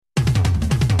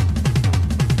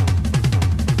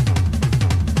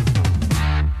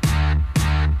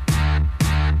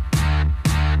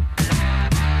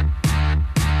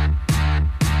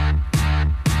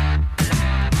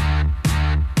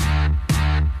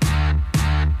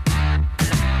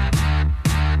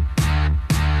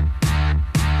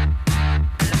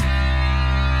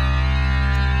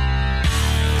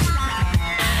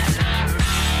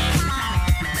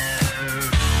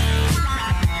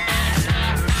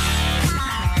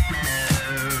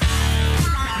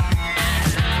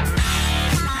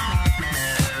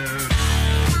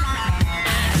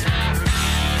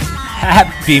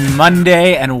Happy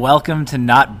Monday and welcome to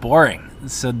Not Boring.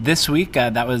 So this week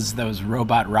that was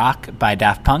Robot Rock by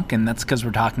Daft Punk, and that's because we're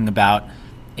talking about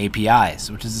APIs,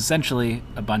 which is essentially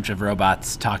a bunch of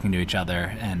robots talking to each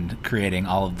other and creating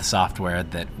all of the software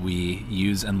that we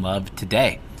use and love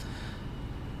today.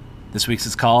 This week's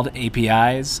is called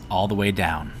APIs All the Way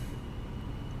Down.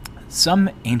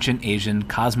 Some ancient Asian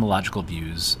cosmological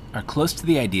views are close to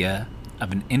the idea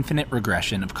of an infinite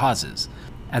regression of causes,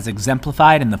 as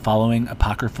exemplified in the following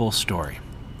apocryphal story.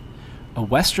 A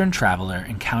Western traveler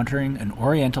encountering an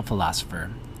Oriental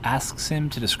philosopher asks him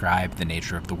to describe the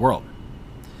nature of the world.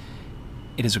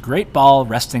 It is a great ball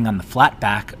resting on the flat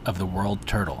back of the world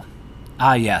turtle.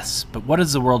 Ah yes, but what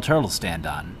does the world turtle stand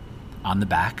on? On the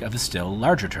back of a still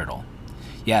larger turtle.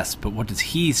 Yes, but what does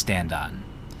he stand on?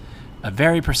 A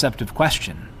very perceptive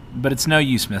question, but it's no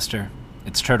use, mister.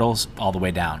 It's turtles all the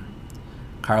way down.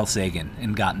 Carl Sagan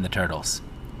in Got in the Turtles.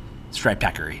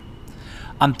 Stripe-packery.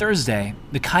 On Thursday,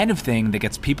 the kind of thing that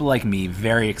gets people like me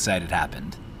very excited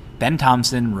happened. Ben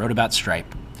Thompson wrote about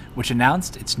Stripe, which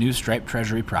announced its new Stripe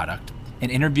Treasury product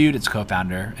and interviewed its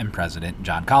co-founder and president,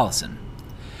 John Collison.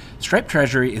 Stripe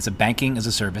Treasury is a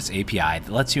banking-as-a-service API that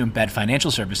lets you embed financial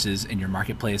services in your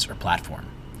marketplace or platform.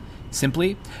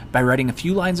 Simply, by writing a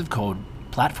few lines of code,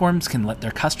 platforms can let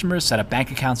their customers set up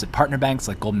bank accounts at partner banks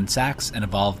like Goldman Sachs and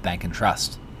Evolve Bank and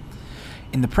Trust.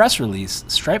 In the press release,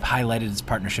 Stripe highlighted its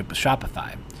partnership with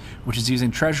Shopify, which is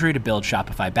using Treasury to build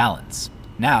Shopify Balance.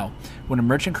 Now, when a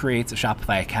merchant creates a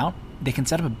Shopify account, they can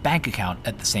set up a bank account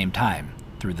at the same time,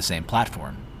 through the same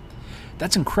platform.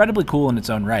 That's incredibly cool in its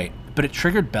own right, but it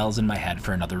triggered bells in my head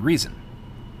for another reason.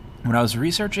 When I was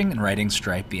researching and writing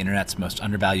Stripe, the internet's most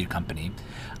undervalued company,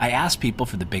 I asked people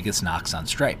for the biggest knocks on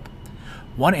Stripe.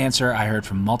 One answer I heard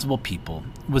from multiple people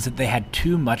was that they had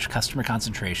too much customer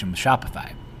concentration with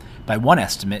Shopify. By one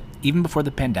estimate, even before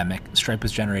the pandemic, Stripe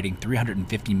was generating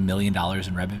 $350 million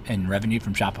in revenue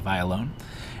from Shopify alone,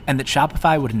 and that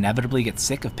Shopify would inevitably get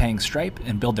sick of paying Stripe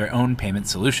and build their own payment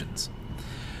solutions.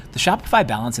 The Shopify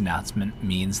Balance announcement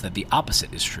means that the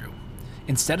opposite is true.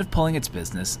 Instead of pulling its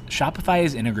business, Shopify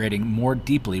is integrating more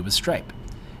deeply with Stripe.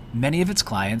 Many of its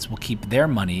clients will keep their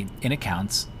money in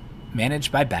accounts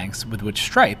managed by banks with which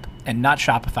Stripe, and not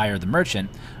Shopify or the merchant,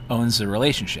 owns the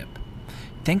relationship.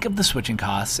 Think of the switching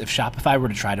costs if Shopify were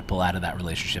to try to pull out of that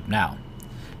relationship now.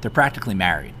 They're practically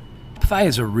married. Shopify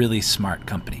is a really smart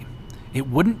company. It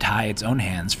wouldn't tie its own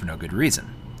hands for no good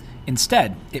reason.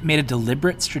 Instead, it made a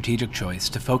deliberate strategic choice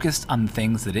to focus on the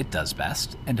things that it does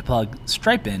best and to plug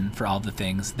Stripe in for all the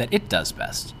things that it does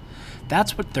best.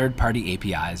 That's what third-party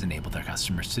APIs enable their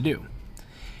customers to do.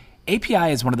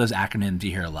 API is one of those acronyms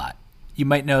you hear a lot. You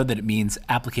might know that it means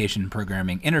Application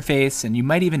Programming Interface, and you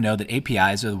might even know that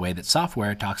APIs are the way that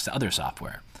software talks to other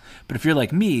software. But if you're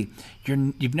like me,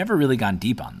 you've never really gone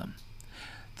deep on them.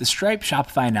 The Stripe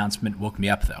Shopify announcement woke me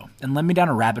up, though, and led me down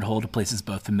a rabbit hole to places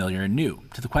both familiar and new,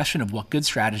 to the question of what good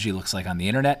strategy looks like on the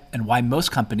internet and why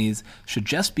most companies should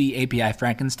just be API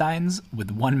Frankensteins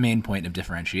with one main point of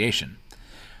differentiation.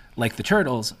 Like the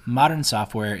turtles, modern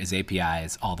software is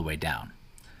APIs all the way down.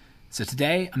 So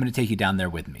today, I'm going to take you down there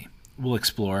with me. We'll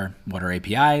explore what are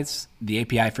APIs, the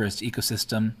API-first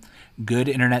ecosystem, good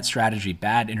internet strategy,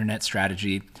 bad internet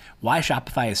strategy, why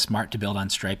Shopify is smart to build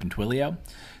on Stripe and Twilio,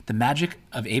 the magic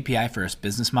of API-first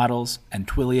business models, and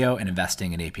Twilio and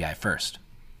investing in API-first.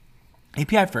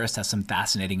 API-first has some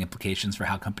fascinating implications for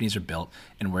how companies are built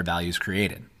and where value is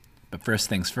created. But first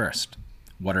things first,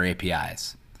 what are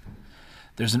APIs?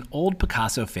 There's an old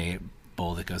Picasso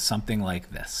fable that goes something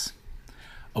like this.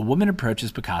 A woman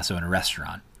approaches Picasso in a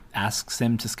restaurant, asks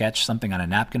him to sketch something on a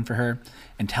napkin for her,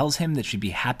 and tells him that she'd be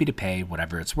happy to pay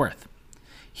whatever it's worth.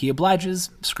 He obliges,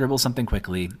 scribbles something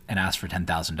quickly, and asks for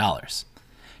 $10,000.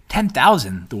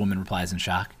 $10,000, the woman replies in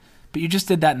shock. But you just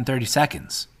did that in 30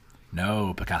 seconds.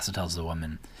 No, Picasso tells the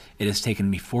woman. It has taken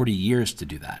me 40 years to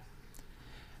do that.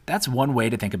 That's one way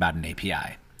to think about an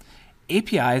API.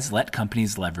 APIs let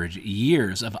companies leverage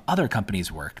years of other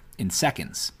companies' work in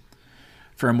seconds.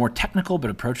 For a more technical but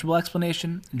approachable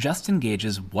explanation, Justin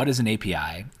Gage's What is an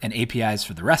API and APIs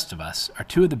for the Rest of Us are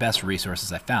two of the best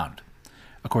resources I've found.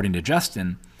 According to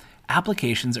Justin,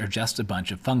 applications are just a bunch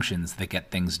of functions that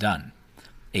get things done.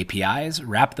 APIs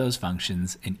wrap those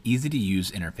functions in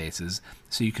easy-to-use interfaces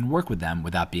so you can work with them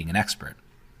without being an expert.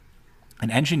 An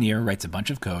engineer writes a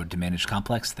bunch of code to manage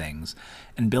complex things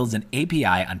and builds an API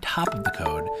on top of the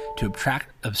code to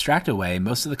abstract away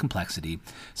most of the complexity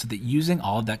so that using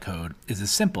all of that code is as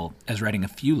simple as writing a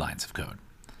few lines of code.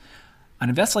 On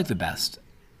Invest Like the Best,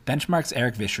 Benchmark's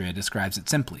Eric Vishria describes it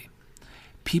simply.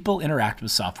 People interact with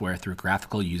software through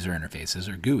graphical user interfaces,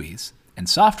 or GUIs, and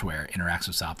software interacts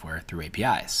with software through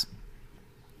APIs.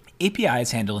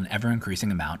 APIs handle an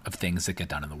ever-increasing amount of things that get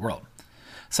done in the world.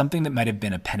 Something that might have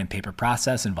been a pen and paper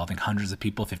process involving hundreds of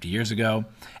people 50 years ago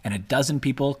and a dozen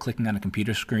people clicking on a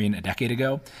computer screen a decade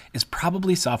ago is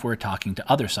probably software talking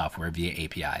to other software via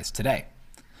APIs today.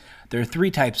 There are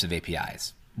three types of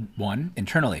APIs. 1.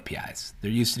 Internal APIs.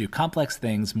 They're used to do complex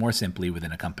things more simply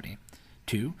within a company.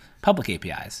 2. Public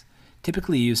APIs.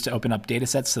 Typically used to open up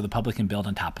datasets so the public can build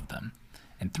on top of them.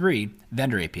 And 3.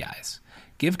 Vendor APIs.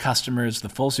 Give customers the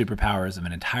full superpowers of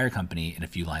an entire company in a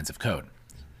few lines of code.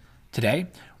 Today,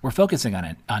 we're focusing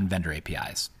on vendor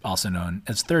APIs, also known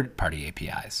as third-party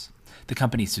APIs. The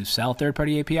companies who sell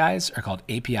third-party APIs are called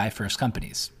API-first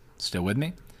companies. Still with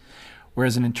me?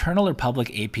 Whereas an internal or public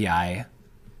API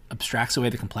abstracts away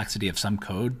the complexity of some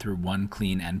code through one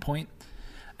clean endpoint,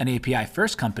 an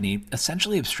API-first company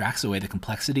essentially abstracts away the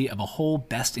complexity of a whole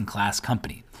best-in-class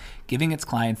company, giving its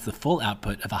clients the full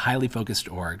output of a highly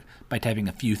focused org by typing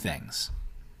a few things.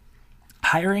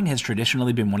 Hiring has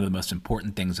traditionally been one of the most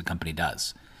important things a company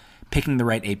does. Picking the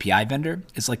right API vendor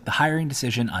is like the hiring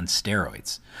decision on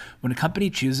steroids. When a company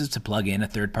chooses to plug in a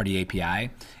third-party API,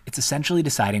 it's essentially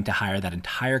deciding to hire that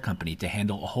entire company to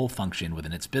handle a whole function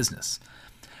within its business.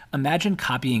 Imagine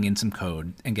copying in some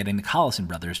code and getting the Collison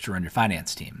brothers to run your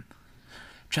finance team.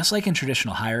 Just like in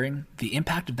traditional hiring, the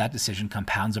impact of that decision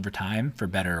compounds over time for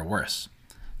better or worse.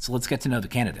 So let's get to know the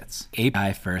candidates.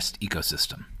 API-first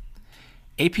ecosystem.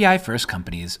 API-first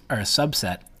companies are a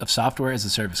subset of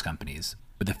software-as-a-service companies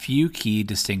with a few key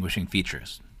distinguishing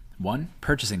features. 1.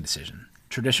 Purchasing decision.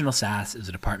 Traditional SaaS is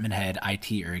a department head,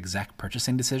 IT, or exec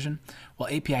purchasing decision,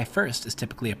 while API-first is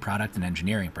typically a product and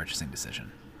engineering purchasing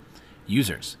decision.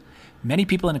 Users. Many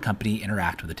people in a company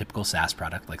interact with a typical SaaS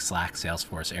product like Slack,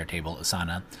 Salesforce, Airtable,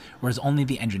 Asana, whereas only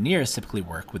the engineers typically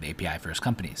work with API-first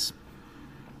companies.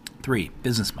 3.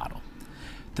 Business model.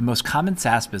 The most common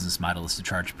SaaS business model is to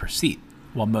charge per seat,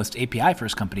 while most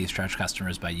API-first companies charge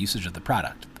customers by usage of the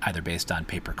product, either based on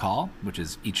pay-per-call, which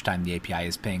is each time the API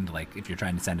is pinged, like if you're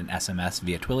trying to send an SMS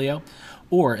via Twilio,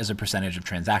 or as a percentage of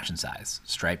transaction size.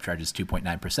 Stripe charges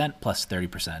 2.9% plus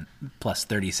 30% plus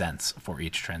 30 cents for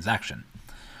each transaction.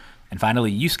 And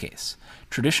finally, use case.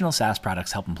 Traditional SaaS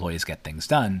products help employees get things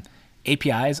done.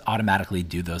 APIs automatically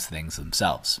do those things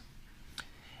themselves.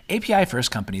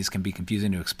 API-first companies can be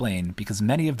confusing to explain because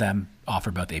many of them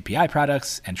offer both API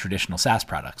products and traditional SaaS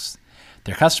products.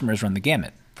 Their customers run the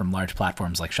gamut, from large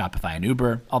platforms like Shopify and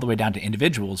Uber, all the way down to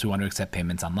individuals who want to accept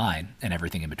payments online, and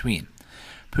everything in between.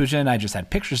 Pooja and I just had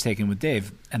pictures taken with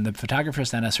Dave, and the photographer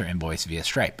sent us her invoice via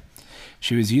Stripe.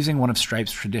 She was using one of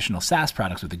Stripe's traditional SaaS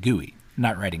products with a GUI,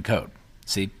 not writing code.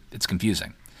 See, it's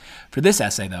confusing. For this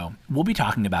essay, though, we'll be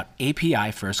talking about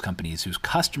API-first companies whose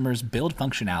customers build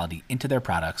functionality into their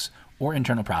products or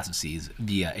internal processes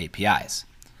via APIs.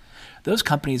 Those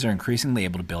companies are increasingly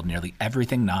able to build nearly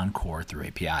everything non-core through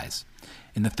APIs.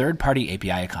 In the third-party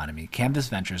API economy, Canvas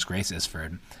Ventures' Grace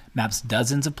Isford maps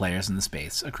dozens of players in the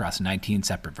space across 19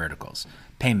 separate verticals: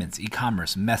 payments,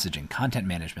 e-commerce, messaging, content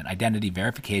management, identity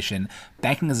verification,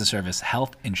 banking as a service,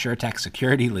 health, insurtech,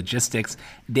 security, logistics,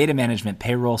 data management,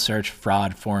 payroll, search,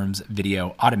 fraud, forms,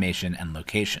 video, automation, and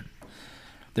location.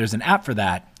 There's an app for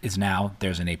that,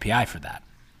 there's an API for that.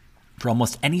 For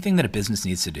almost anything that a business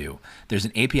needs to do, there's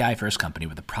an API-first company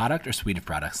with a product or suite of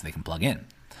products they can plug in.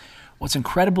 What's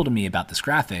incredible to me about this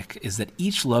graphic is that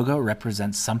each logo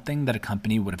represents something that a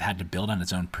company would have had to build on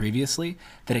its own previously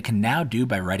that it can now do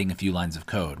by writing a few lines of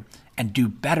code, and do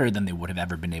better than they would have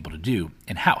ever been able to do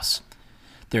in-house.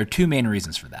 There are two main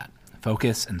reasons for that: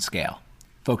 focus and scale.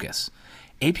 Focus.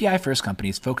 API-first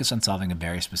companies focus on solving a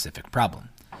very specific problem.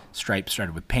 Stripe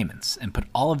started with payments and put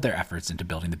all of their efforts into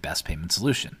building the best payment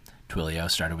solution.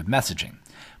 Twilio started with messaging.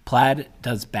 Plaid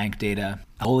does bank data,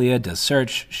 Algolia does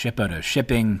search, Shippo does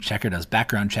shipping, Checker does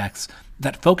background checks.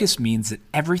 That focus means that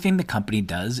everything the company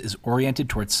does is oriented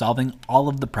towards solving all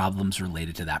of the problems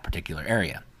related to that particular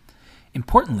area.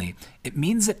 Importantly, it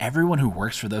means that everyone who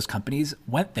works for those companies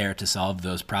went there to solve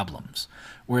those problems.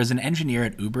 Whereas an engineer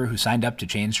at Uber who signed up to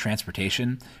change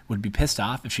transportation would be pissed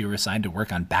off if she were assigned to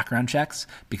work on background checks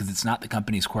because it's not the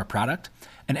company's core product,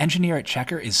 an engineer at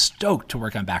Checker is stoked to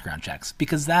work on background checks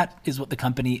because that is what the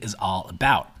company is all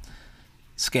about.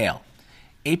 Scale.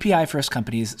 API-first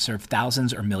companies serve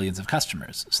thousands or millions of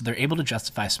customers, so they're able to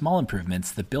justify small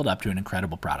improvements that build up to an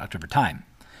incredible product over time.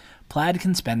 Plaid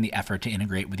can spend the effort to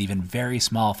integrate with even very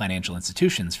small financial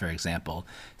institutions, for example,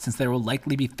 since there will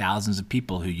likely be thousands of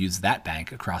people who use that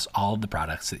bank across all of the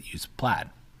products that use Plaid.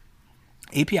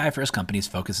 API-first companies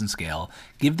focus and scale,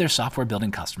 give their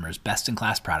software-building customers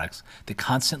best-in-class products that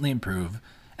constantly improve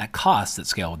at costs that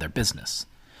scale with their business.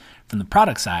 From the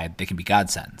product side, they can be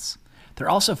godsends. They're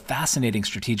also fascinating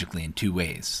strategically in two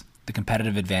ways. the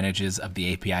competitive advantages of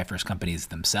the API-first companies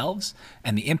themselves,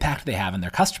 and the impact they have on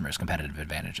their customers' competitive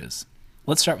advantages.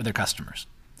 Let's start with their customers.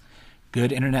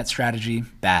 Good internet strategy,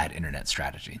 bad internet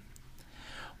strategy.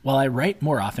 While I write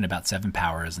more often about Seven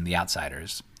Powers and The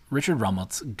Outsiders, Richard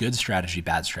Rummelt's Good Strategy,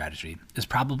 Bad Strategy is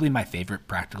probably my favorite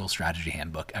practical strategy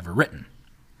handbook ever written.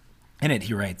 In it,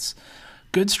 he writes,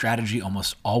 "Good strategy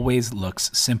almost always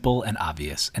looks simple and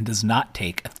obvious and does not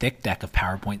take a thick deck of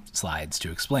PowerPoint slides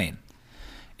to explain.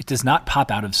 It does not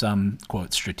pop out of some,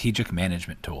 quote, strategic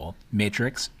management tool,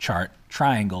 matrix, chart,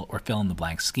 triangle, or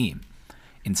fill-in-the-blank scheme.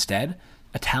 Instead,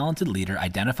 a talented leader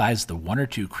identifies the one or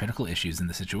two critical issues in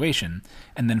the situation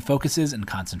and then focuses and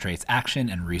concentrates action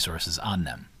and resources on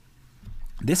them.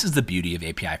 This is the beauty of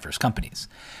API-first companies.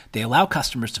 They allow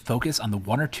customers to focus on the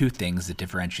one or two things that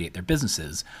differentiate their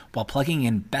businesses while plugging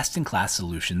in best-in-class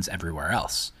solutions everywhere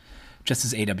else. Just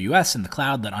as AWS and the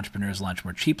cloud let entrepreneurs launch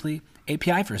more cheaply,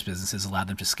 API-first businesses allow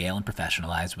them to scale and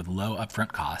professionalize with low upfront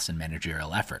costs and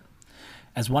managerial effort.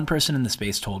 As one person in the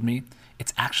space told me,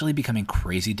 it's actually becoming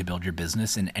crazy to build your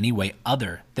business in any way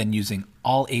other than using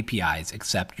all APIs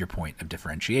except your point of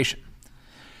differentiation."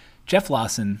 Jeff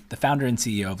Lawson, the founder and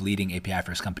CEO of leading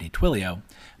API-first company Twilio,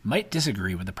 might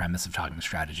disagree with the premise of talking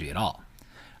strategy at all.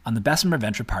 On the Bessemer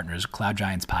Venture Partners Cloud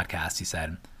Giants podcast, he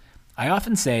said, "I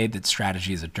often say that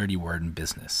strategy is a dirty word in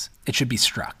business. It should be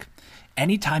struck.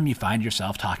 Anytime you find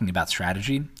yourself talking about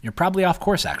strategy, you're probably off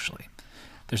course, actually.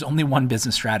 There's only one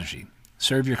business strategy: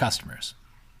 serve your customers."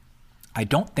 I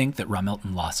don't think that Rummelt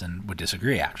and Lawson would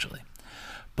disagree, actually.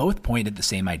 Both point at the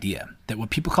same idea, that what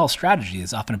people call strategy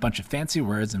is often a bunch of fancy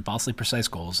words and falsely precise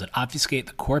goals that obfuscate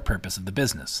the core purpose of the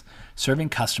business, serving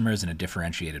customers in a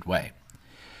differentiated way.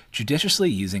 Judiciously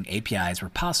using APIs where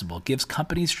possible gives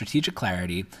companies strategic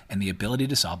clarity and the ability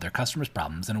to solve their customers'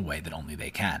 problems in a way that only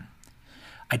they can.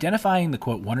 Identifying the,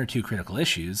 quote, one or two critical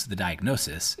issues, the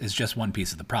diagnosis, is just one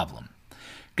piece of the problem.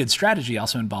 Good strategy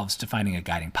also involves defining a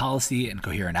guiding policy and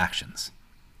coherent actions.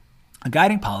 A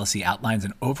guiding policy outlines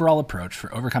an overall approach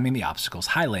for overcoming the obstacles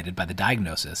highlighted by the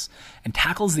diagnosis and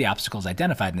tackles the obstacles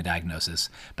identified in the diagnosis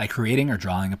by creating or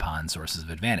drawing upon sources of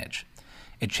advantage.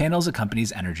 It channels a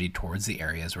company's energy towards the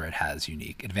areas where it has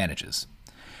unique advantages.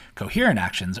 Coherent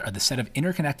actions are the set of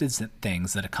interconnected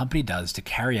things that a company does to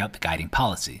carry out the guiding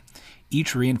policy,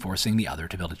 each reinforcing the other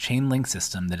to build a chain-link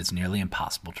system that is nearly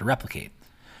impossible to replicate.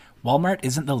 Walmart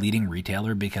isn't the leading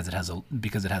retailer because it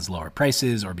has lower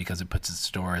prices, or because it puts its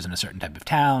stores in a certain type of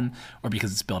town, or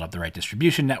because it's built up the right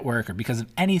distribution network, or because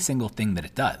of any single thing that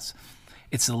it does.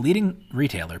 It's the leading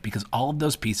retailer because all of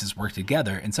those pieces work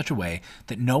together in such a way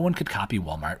that no one could copy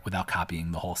Walmart without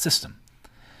copying the whole system.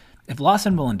 If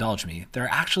Lawson will indulge me, there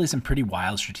are actually some pretty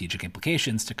wild strategic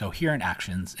implications to coherent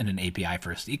actions in an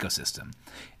API-first ecosystem,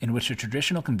 in which a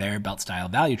traditional conveyor belt-style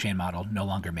value chain model no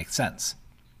longer makes sense.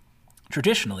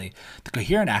 Traditionally, the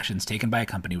coherent actions taken by a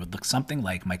company would look something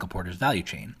like Michael Porter's value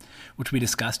chain, which we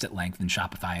discussed at length in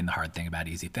Shopify and The Hard Thing About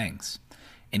Easy Things.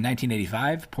 In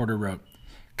 1985, Porter wrote,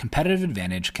 "Competitive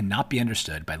advantage cannot be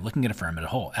understood by looking at a firm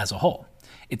as a whole.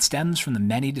 It stems from the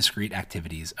many discrete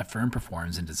activities a firm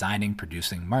performs in designing,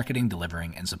 producing, marketing,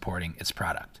 delivering, and supporting its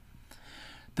product.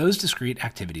 Those discrete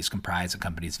activities comprise a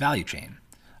company's value chain,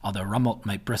 although Rummelt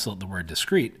might bristle at the word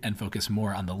discrete and focus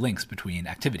more on the links between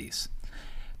activities.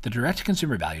 The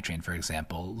direct-to-consumer value chain, for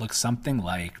example, looks something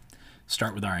like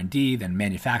start with R&D, then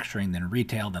manufacturing, then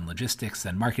retail, then logistics,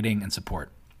 then marketing and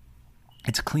support.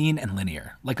 It's clean and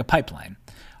linear, like a pipeline.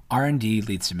 R&D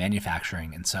leads to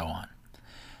manufacturing, and so on.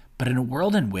 But in a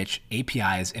world in which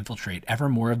APIs infiltrate ever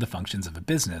more of the functions of a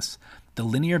business, the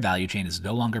linear value chain is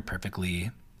no longer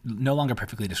perfectly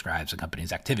describes a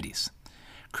company's activities.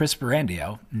 Chris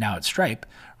Barandio, now at Stripe,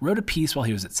 wrote a piece while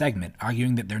he was at Segment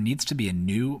arguing that there needs to be a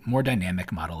new, more dynamic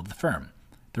model of the firm,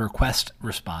 the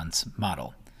request-response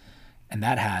model. And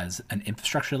that has an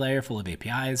infrastructure layer full of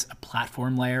APIs, a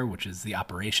platform layer, which is the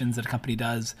operations that a company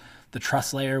does, the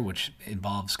trust layer, which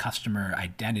involves customer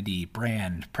identity,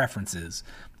 brand, preferences,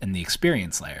 and the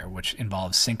experience layer, which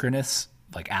involves synchronous,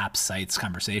 like apps, sites,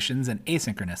 conversations, and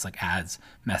asynchronous, like ads,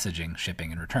 messaging,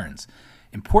 shipping, and returns.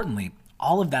 Importantly,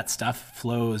 all of that stuff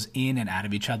flows in and out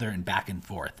of each other and back and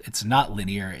forth. It's not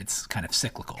linear, it's kind of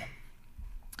cyclical.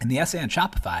 In the essay on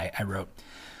Shopify, I wrote,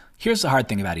 "Here's the hard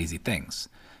thing about easy things.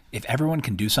 If everyone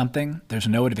can do something, there's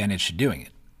no advantage to doing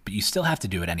it, but you still have to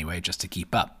do it anyway just to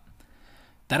keep up."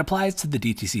 That applies to the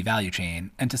DTC value chain,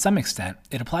 and to some extent,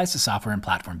 it applies to software and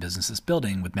platform businesses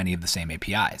building with many of the same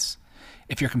APIs.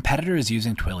 If your competitor is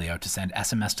using Twilio to send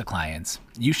SMS to clients,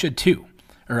 you should too,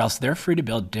 or else they're free to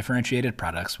build differentiated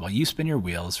products while you spin your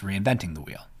wheels reinventing the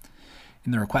wheel.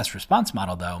 In the request response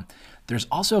model, though, there's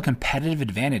also a competitive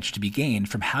advantage to be gained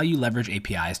from how you leverage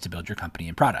APIs to build your company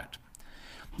and product.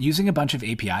 Using a bunch of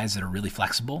APIs that are really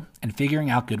flexible and figuring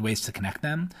out good ways to connect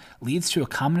them leads to a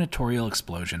combinatorial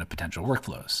explosion of potential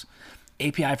workflows.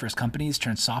 API-first companies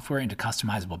turn software into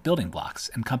customizable building blocks,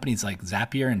 and companies like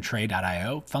Zapier and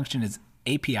Tray.io function as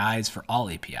APIs for all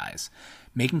APIs,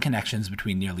 making connections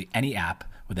between nearly any app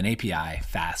with an API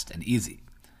fast and easy.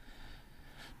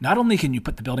 Not only can you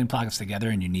put the building blocks together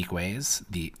in unique ways,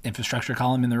 the infrastructure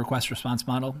column in the request response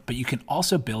model, but you can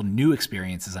also build new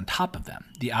experiences on top of them,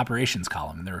 the operations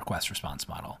column in the request response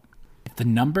model. If the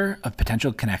number of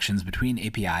potential connections between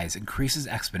APIs increases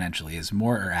exponentially as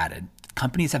more are added,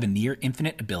 companies have a near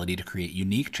infinite ability to create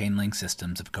unique chain link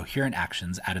systems of coherent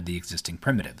actions out of the existing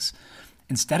primitives.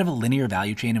 Instead of a linear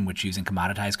value chain in which using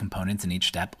commoditized components in each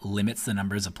step limits the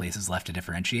numbers of places left to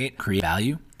differentiate, create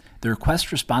value, the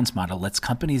request response model lets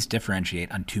companies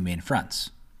differentiate on two main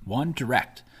fronts. 1,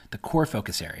 direct, the core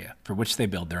focus area for which they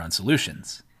build their own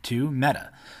solutions. 2,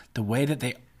 meta, the way that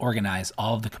they organize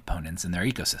all of the components in their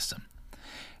ecosystem.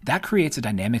 That creates a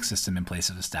dynamic system in place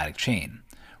of a static chain,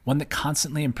 one that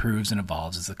constantly improves and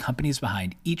evolves as the companies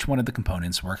behind each one of the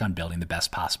components work on building the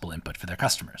best possible input for their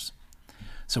customers.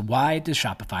 So why does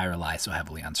Shopify rely so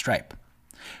heavily on Stripe?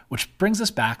 Which brings us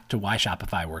back to why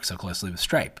Shopify works so closely with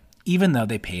Stripe, even though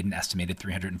they paid an estimated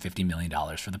 $350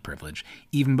 million for the privilege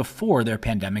even before their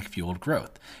pandemic-fueled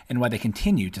growth, and why they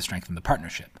continue to strengthen the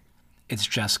partnership. It's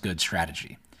just good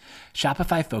strategy.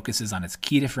 Shopify focuses on its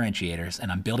key differentiators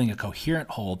and on building a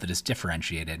coherent whole that is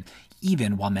differentiated,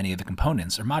 even while many of the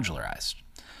components are modularized.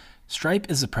 Stripe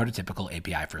is a prototypical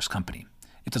API-first company.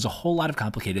 It does a whole lot of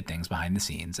complicated things behind the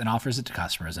scenes and offers it to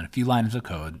customers in a few lines of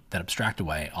code that abstract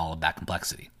away all of that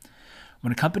complexity.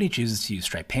 When a company chooses to use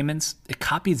Stripe payments, it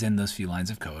copies in those few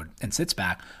lines of code and sits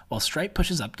back while Stripe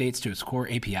pushes updates to its core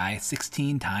API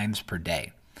 16 times per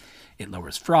day. It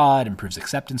lowers fraud, improves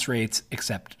acceptance rates,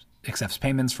 accepts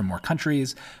payments from more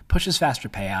countries, pushes faster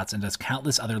payouts, and does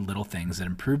countless other little things that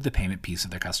improve the payment piece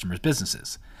of their customers'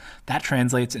 businesses. That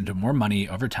translates into more money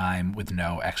over time with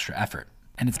no extra effort.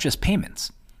 And it's just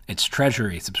payments. It's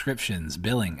treasury, subscriptions,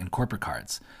 billing, and corporate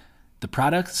cards. The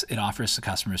products it offers to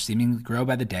customers seemingly grow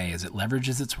by the day as it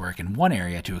leverages its work in one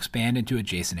area to expand into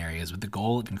adjacent areas with the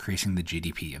goal of increasing the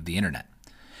GDP of the internet.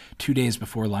 2 days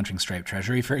before launching Stripe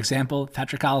Treasury, for example,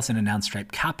 Patrick Collison announced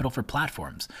Stripe Capital for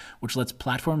Platforms, which lets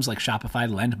platforms like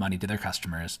Shopify lend money to their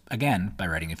customers, again, by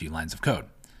writing a few lines of code.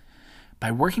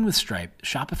 By working with Stripe,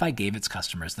 Shopify gave its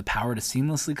customers the power to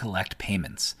seamlessly collect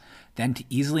payments, then to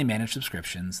easily manage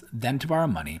subscriptions, then to borrow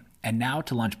money, and now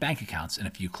to launch bank accounts in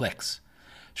a few clicks.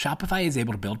 Shopify is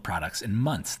able to build products in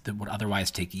months that would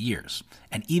otherwise take years,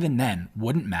 and even then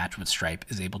wouldn't match what Stripe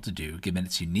is able to do given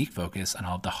its unique focus on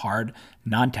all of the hard,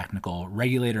 non-technical,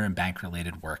 regulator and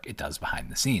bank-related work it does behind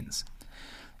the scenes.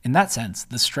 In that sense,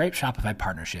 the Stripe-Shopify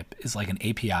partnership is like an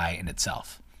API in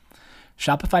itself.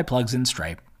 Shopify plugs in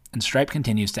Stripe, and Stripe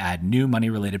continues to add new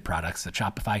money-related products that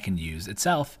Shopify can use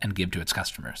itself and give to its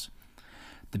customers.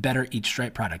 The better each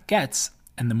Stripe product gets,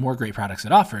 and the more great products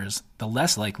it offers, the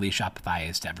less likely Shopify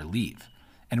is to ever leave.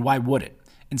 And why would it?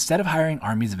 Instead of hiring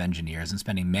armies of engineers and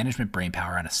spending management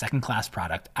brainpower on a second-class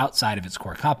product outside of its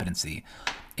core competency,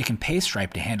 it can pay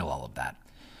Stripe to handle all of that.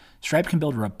 Stripe can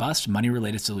build robust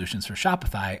money-related solutions for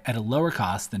Shopify at a lower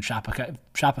cost than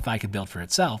Shopify could build for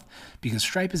itself because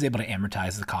Stripe is able to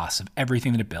amortize the costs of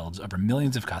everything that it builds over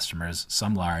millions of customers,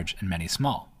 some large and many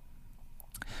small.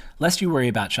 Lest you worry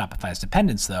about Shopify's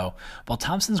dependence, though, while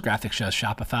Thomson's graphic shows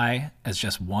Shopify as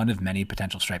just one of many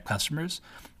potential Stripe customers,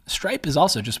 Stripe is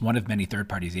also just one of many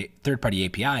third-party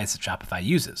APIs that Shopify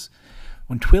uses.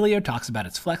 When Twilio talks about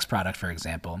its Flex product, for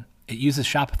example, it uses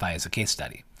Shopify as a case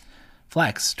study.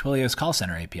 Flex, Twilio's call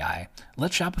center API,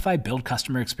 lets Shopify build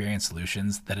customer experience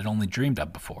solutions that it only dreamed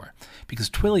of before, because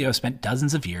Twilio spent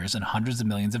dozens of years and hundreds of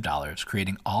millions of dollars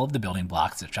creating all of the building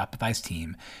blocks that Shopify's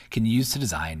team can use to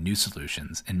design new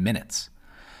solutions in minutes.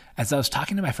 As I was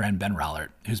talking to my friend Ben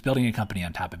Rollert, who's building a company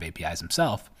on top of APIs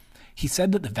himself, he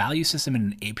said that the value system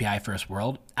in an API-first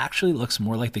world actually looks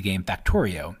more like the game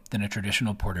Factorio than a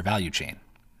traditional Porter value chain.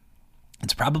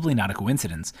 It's probably not a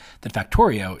coincidence that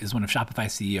Factorio is one of Shopify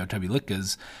CEO Tobi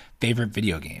Lütke's favorite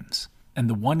video games, and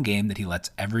the one game that he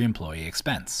lets every employee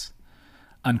expense.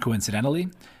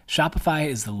 Uncoincidentally, Shopify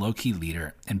is the low-key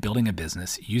leader in building a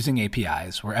business using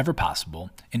APIs wherever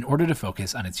possible in order to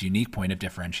focus on its unique point of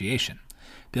differentiation,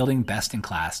 building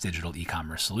best-in-class digital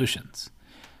e-commerce solutions.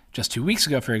 Just 2 weeks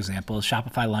ago, for example,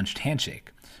 Shopify launched Handshake,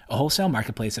 a wholesale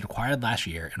marketplace it acquired last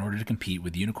year in order to compete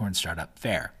with unicorn startup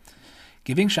Faire.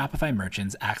 Giving Shopify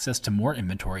merchants access to more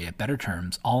inventory at better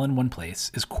terms all in one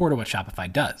place is core to what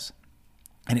Shopify does.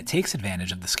 And it takes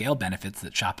advantage of the scale benefits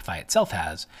that Shopify itself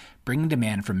has, bringing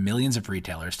demand from millions of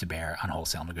retailers to bear on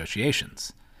wholesale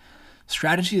negotiations.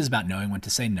 Strategy is about knowing when to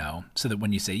say no so that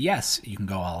when you say yes, you can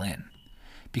go all in.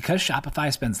 Because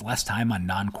Shopify spends less time on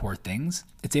non-core things,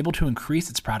 it's able to increase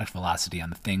its product velocity on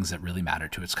the things that really matter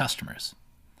to its customers.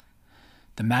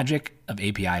 The magic of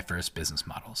API-first business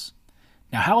models.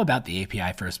 Now, how about the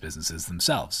API-first businesses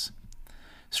themselves?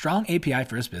 Strong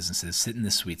API-first businesses sit in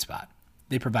this sweet spot.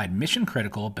 They provide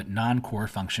mission-critical but non-core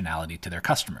functionality to their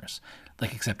customers,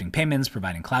 like accepting payments,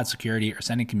 providing cloud security, or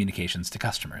sending communications to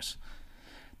customers.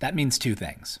 That means two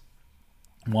things.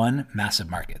 One, massive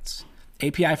markets.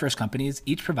 API-first companies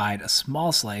each provide a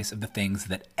small slice of the things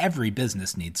that every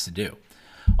business needs to do.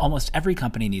 Almost every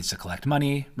company needs to collect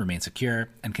money, remain secure,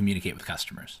 and communicate with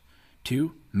customers.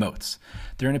 Two, moats.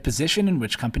 They're in a position in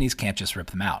which companies can't just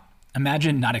rip them out.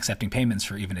 Imagine not accepting payments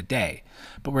for even a day,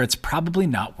 but where it's probably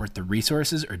not worth the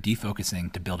resources or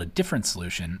defocusing to build a different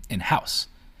solution in-house.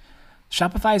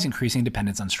 Shopify's increasing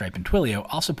dependence on Stripe and Twilio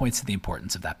also points to the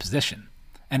importance of that position.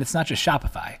 And it's not just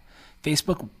Shopify.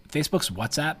 Facebook's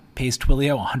WhatsApp pays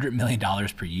Twilio $100 million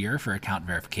per year for account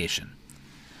verification.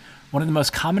 One of the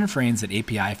most common refrains that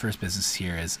API-first businesses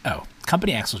hear is, oh,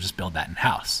 company X will just build that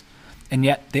in-house. And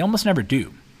yet, they almost never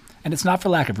do. And it's not for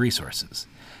lack of resources.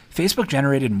 Facebook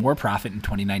generated more profit in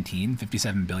 2019,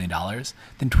 $57 billion,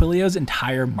 than Twilio's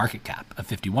entire market cap of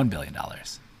 $51 billion.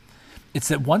 It's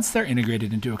that once they're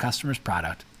integrated into a customer's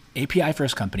product,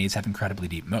 API-first companies have incredibly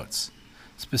deep moats.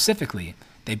 Specifically,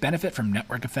 they benefit from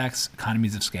network effects,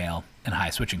 economies of scale, and high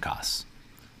switching costs.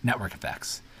 Network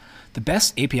effects. The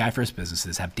best API-first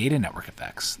businesses have data network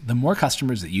effects. The more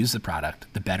customers that use the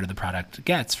product, the better the product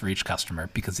gets for each customer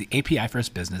because the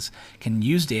API-first business can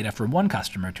use data for one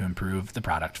customer to improve the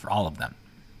product for all of them.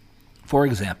 For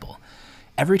example,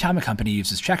 every time a company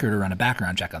uses Checkr to run a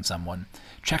background check on someone,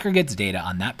 Checkr gets data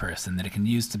on that person that it can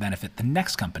use to benefit the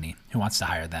next company who wants to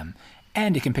hire them,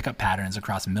 and it can pick up patterns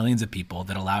across millions of people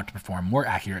that allow it to perform more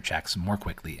accurate checks more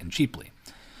quickly and cheaply.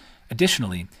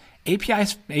 Additionally,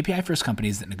 API-first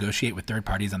companies that negotiate with third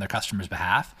parties on their customers'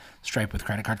 behalf, Stripe with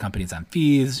credit card companies on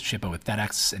fees, Shippo with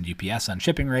FedEx and UPS on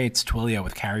shipping rates, Twilio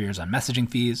with carriers on messaging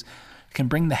fees, can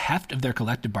bring the heft of their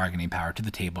collective bargaining power to the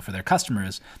table for their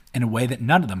customers in a way that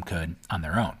none of them could on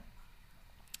their own.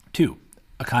 2.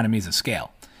 Economies of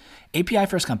scale.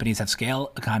 API-first companies have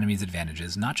scale economies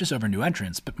advantages not just over new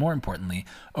entrants, but more importantly,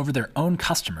 over their own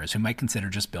customers who might consider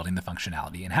just building the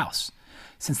functionality in-house.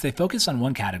 Since they focus on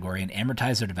one category and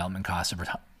amortize their development costs over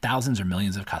thousands or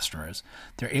millions of customers,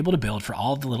 they're able to build for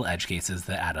all of the little edge cases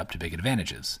that add up to big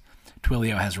advantages.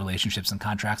 Twilio has relationships and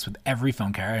contracts with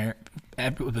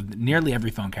nearly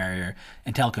every phone carrier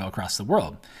and telco across the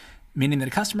world, meaning that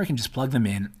a customer can just plug them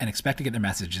in and expect to get their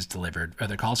messages delivered or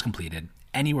their calls completed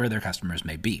anywhere their customers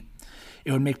may be.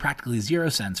 It would make practically zero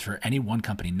sense for any one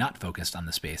company not focused on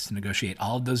the space to negotiate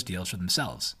all of those deals for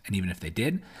themselves, and even if they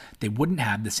did, they wouldn't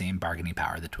have the same bargaining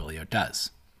power that Twilio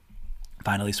does.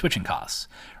 Finally, switching costs.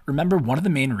 Remember, one of the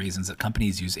main reasons that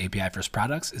companies use API-first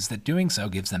products is that doing so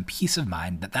gives them peace of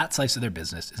mind that that slice of their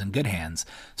business is in good hands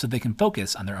so they can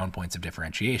focus on their own points of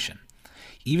differentiation.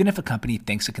 Even if a company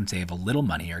thinks it can save a little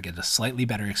money or get a slightly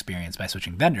better experience by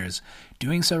switching vendors,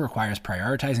 doing so requires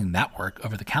prioritizing that work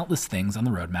over the countless things on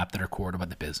the roadmap that are core to what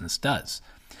the business does.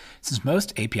 Since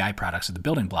most API products are the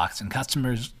building blocks and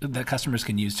customers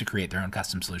can use to create their own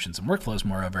custom solutions and workflows,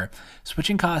 moreover,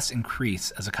 switching costs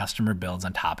increase as a customer builds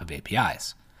on top of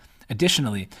APIs.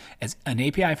 Additionally, as an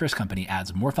API-first company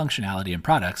adds more functionality and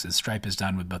products, as Stripe has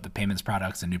done with both the payments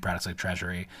products and new products like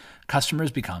Treasury,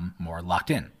 customers become more locked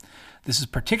in. This is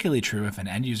particularly true if an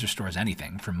end user stores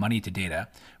anything, from money to data,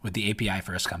 with the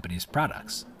API-first company's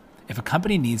products. If a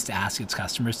company needs to ask its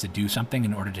customers to do something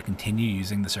in order to continue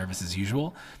using the service as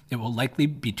usual, it will likely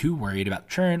be too worried about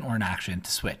churn or inaction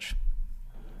to switch.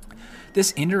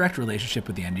 This indirect relationship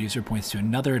with the end user points to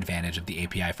another advantage of the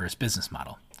API-first business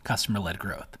model: customer-led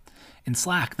growth. In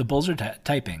Slack, the bulls are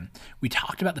typing, we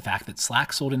talked about the fact that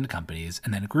Slack sold into companies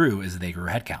and then grew as they grew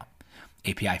headcount.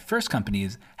 API-first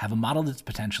companies have a model that's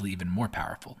potentially even more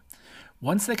powerful.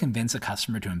 Once they convince a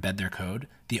customer to embed their code,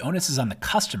 the onus is on the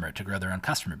customer to grow their own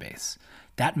customer base.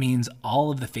 That means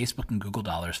all of the Facebook and Google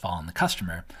dollars fall on the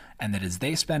customer, and that as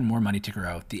they spend more money to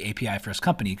grow, the API-first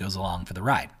company goes along for the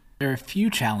ride. There are a few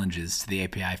challenges to the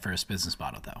API-first business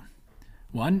model, though.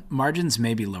 One, margins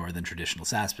may be lower than traditional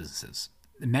SaaS businesses.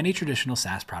 Many traditional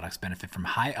SaaS products benefit from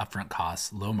high upfront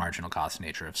costs, low marginal cost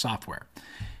nature of software.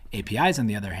 APIs, on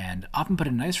the other hand, often put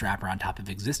a nice wrapper on top of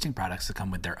existing products that come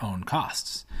with their own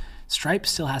costs. Stripe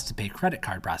still has to pay credit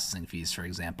card processing fees, for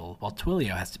example, while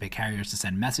Twilio has to pay carriers to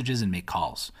send messages and make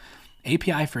calls.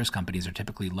 API-first companies are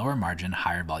typically lower margin,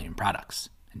 higher volume products.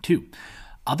 And 2,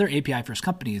 other API-first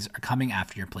companies are coming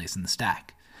after your place in the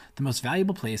stack. The most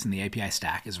valuable place in the API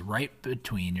stack is right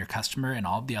between your customer and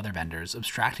all of the other vendors,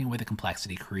 abstracting away the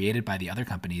complexity created by the other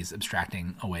companies,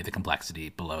 abstracting away the complexity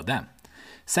below them.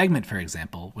 Segment, for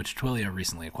example, which Twilio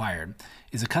recently acquired,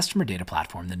 is a customer data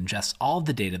platform that ingests all of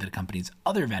the data that a company's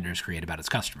other vendors create about its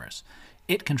customers.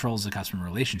 It controls the customer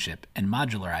relationship and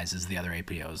modularizes the other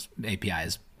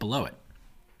APIs below it.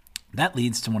 That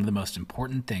leads to one of the most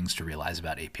important things to realize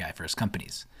about API-first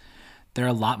companies. They're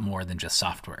a lot more than just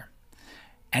software.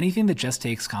 Anything that just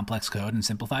takes complex code and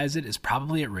simplifies it is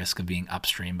probably at risk of being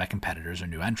upstreamed by competitors or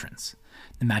new entrants.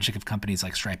 The magic of companies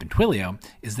like Stripe and Twilio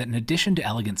is that in addition to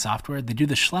elegant software, they do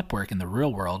the schlep work in the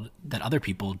real world that other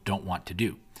people don't want to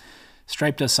do.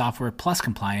 Stripe does software plus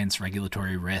compliance,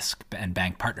 regulatory risk, and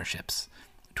bank partnerships.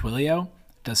 Twilio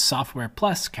does software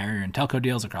plus carrier and telco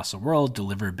deals across the world,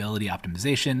 deliverability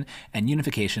optimization, and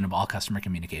unification of all customer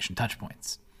communication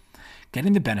touchpoints.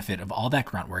 Getting the benefit of all that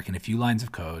grunt work in a few lines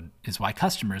of code is why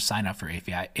customers sign up for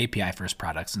API-first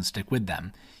products and stick with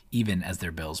them, even as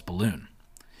their bills balloon.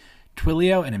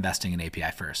 Twilio and investing in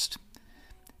API first.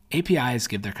 APIs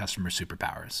give their customers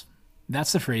superpowers.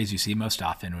 That's the phrase you see most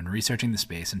often when researching the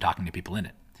space and talking to people in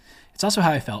it. It's also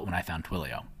how I felt when I found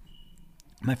Twilio.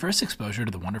 My first exposure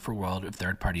to the wonderful world of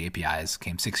third-party APIs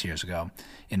came 6 years ago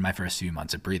in my first few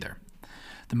months at Breather.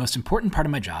 The most important part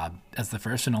of my job, as the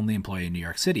first and only employee in New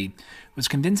York City, was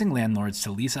convincing landlords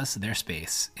to lease us their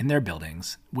space in their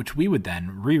buildings, which we would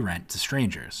then re-rent to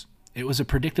strangers. It was a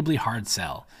predictably hard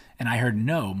sell, and I heard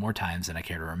no more times than I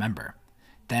care to remember.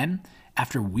 Then,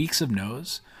 after weeks of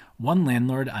no's, one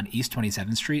landlord on East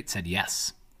 27th Street said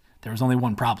yes. There was only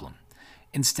one problem.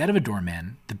 Instead of a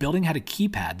doorman, the building had a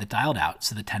keypad that dialed out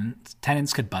so the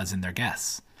tenants could buzz in their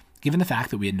guests. Given the fact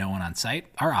that we had no one on site,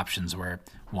 our options were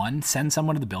 1, send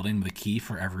someone to the building with a key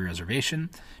for every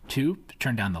reservation, 2,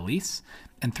 turn down the lease,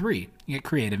 and 3, get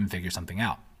creative and figure something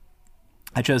out.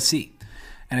 I chose C,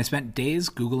 and I spent days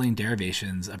Googling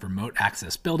derivations of remote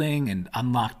access building and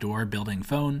unlocked door building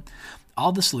phone.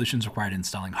 All the solutions required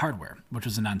installing hardware, which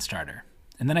was a non-starter.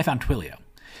 And then I found Twilio.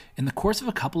 In the course of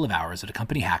a couple of hours at a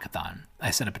company hackathon,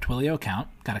 I set up a Twilio account,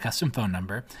 got a custom phone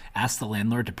number, asked the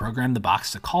landlord to program the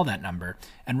box to call that number,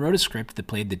 and wrote a script that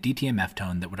played the DTMF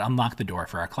tone that would unlock the door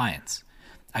for our clients.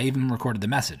 I even recorded the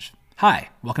message, "Hi,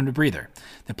 welcome to Breather,"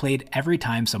 that played every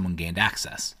time someone gained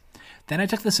access. Then I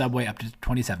took the subway up to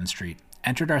 27th Street,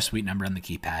 entered our suite number on the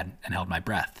keypad, and held my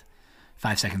breath.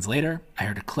 5 seconds later, I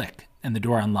heard a click, and the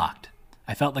door unlocked.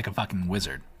 I felt like a fucking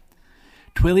wizard.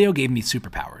 Twilio gave me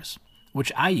superpowers,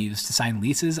 which I used to sign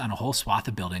leases on a whole swath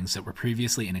of buildings that were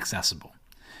previously inaccessible.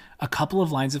 A couple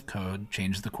of lines of code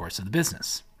changed the course of the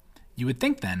business. You would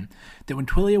think then that when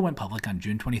Twilio went public on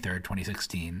June 23,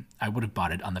 2016, I would have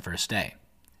bought it on the first day.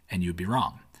 And you'd be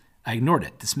wrong. I ignored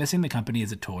it, dismissing the company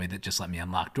as a toy that just let me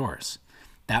unlock doors.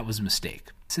 That was a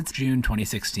mistake. Since June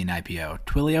 2016 IPO,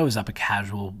 Twilio is up a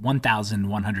casual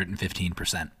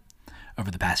 1,115%.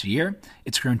 Over the past year,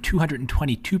 it's grown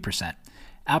 222%,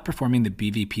 outperforming the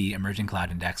BVP Emerging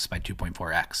Cloud Index by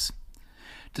 2.4x.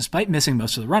 Despite missing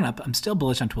most of the run-up, I'm still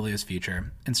bullish on Twilio's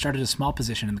future and started a small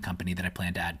position in the company that I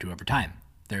plan to add to over time.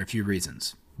 There are a few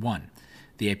reasons. 1,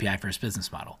 the API-first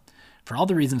business model. For all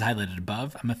the reasons highlighted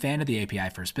above, I'm a fan of the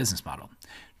API-first business model.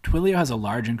 Twilio has a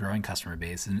large and growing customer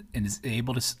base and is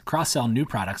able to cross-sell new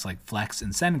products like Flex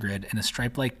and SendGrid and a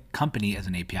Stripe-like company as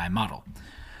an API model.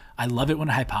 I love it when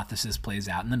a hypothesis plays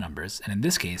out in the numbers, and in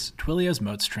this case, Twilio's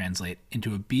moats translate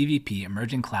into a BVP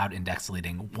Emerging Cloud Index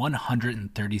leading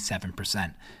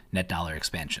 137% net dollar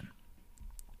expansion.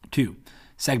 2,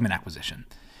 Segment acquisition.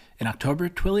 In October,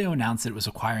 Twilio announced that it was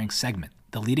acquiring Segment,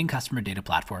 the leading customer data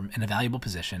platform in a valuable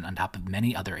position on top of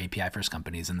many other API-first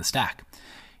companies in the stack.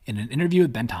 In an interview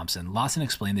with Ben Thompson, Lawson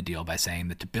explained the deal by saying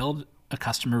that to build a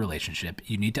customer relationship,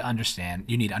 you need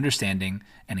understanding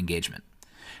and engagement.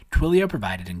 Twilio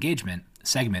provided engagement,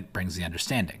 Segment brings the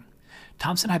understanding.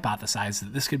 Thompson hypothesized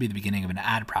that this could be the beginning of an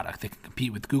ad product that can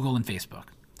compete with Google and Facebook.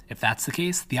 If that's the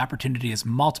case, the opportunity is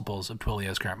multiples of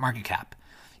Twilio's current market cap.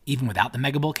 Even without the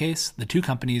Megabull case, the two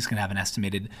companies can have an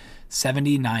estimated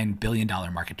 $79 billion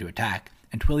market to attack,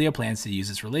 and Twilio plans to use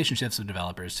its relationships with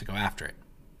developers to go after it.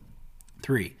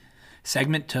 3,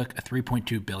 Segment took a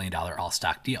 $3.2 billion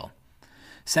all-stock deal.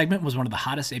 Segment was one of the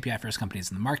hottest API-first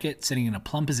companies in the market, sitting in a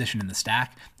plum position in the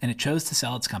stack, and it chose to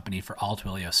sell its company for all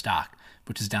Twilio stock,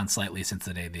 which is down slightly since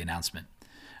the day of the announcement.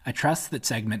 I trust that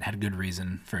Segment had good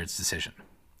reason for its decision.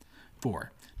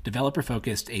 4,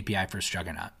 developer-focused API-first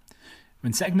juggernaut.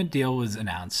 When Segment deal was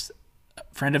announced, a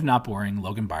friend of Not Boring,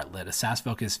 Logan Bartlett, a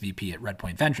SaaS-focused VP at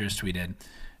Redpoint Ventures, tweeted,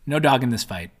 No dog in this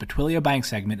fight, but Twilio buying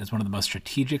Segment is one of the most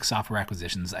strategic software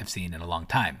acquisitions I've seen in a long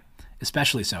time,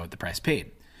 especially so at the price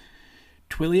paid.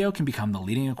 Twilio can become the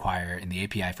leading acquirer in the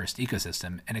API-first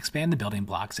ecosystem and expand the building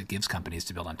blocks it gives companies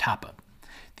to build on top of.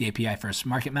 The API-first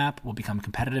market map will become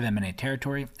competitive M&A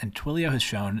territory, and Twilio has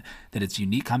shown that its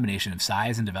unique combination of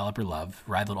size and developer love,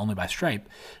 rivaled only by Stripe,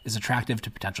 is attractive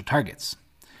to potential targets.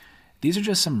 These are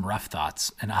just some rough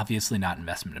thoughts, and obviously not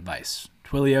investment advice.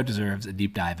 Twilio deserves a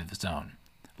deep dive of its own.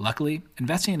 Luckily,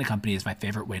 investing in a company is my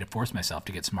favorite way to force myself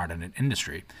to get smart in an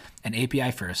industry, and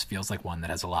API First feels like one that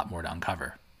has a lot more to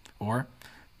uncover. Or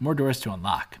more doors to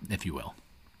unlock, if you will.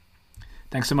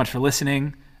 Thanks so much for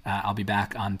listening. I'll be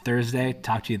back on Thursday.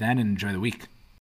 Talk to you then and enjoy the week.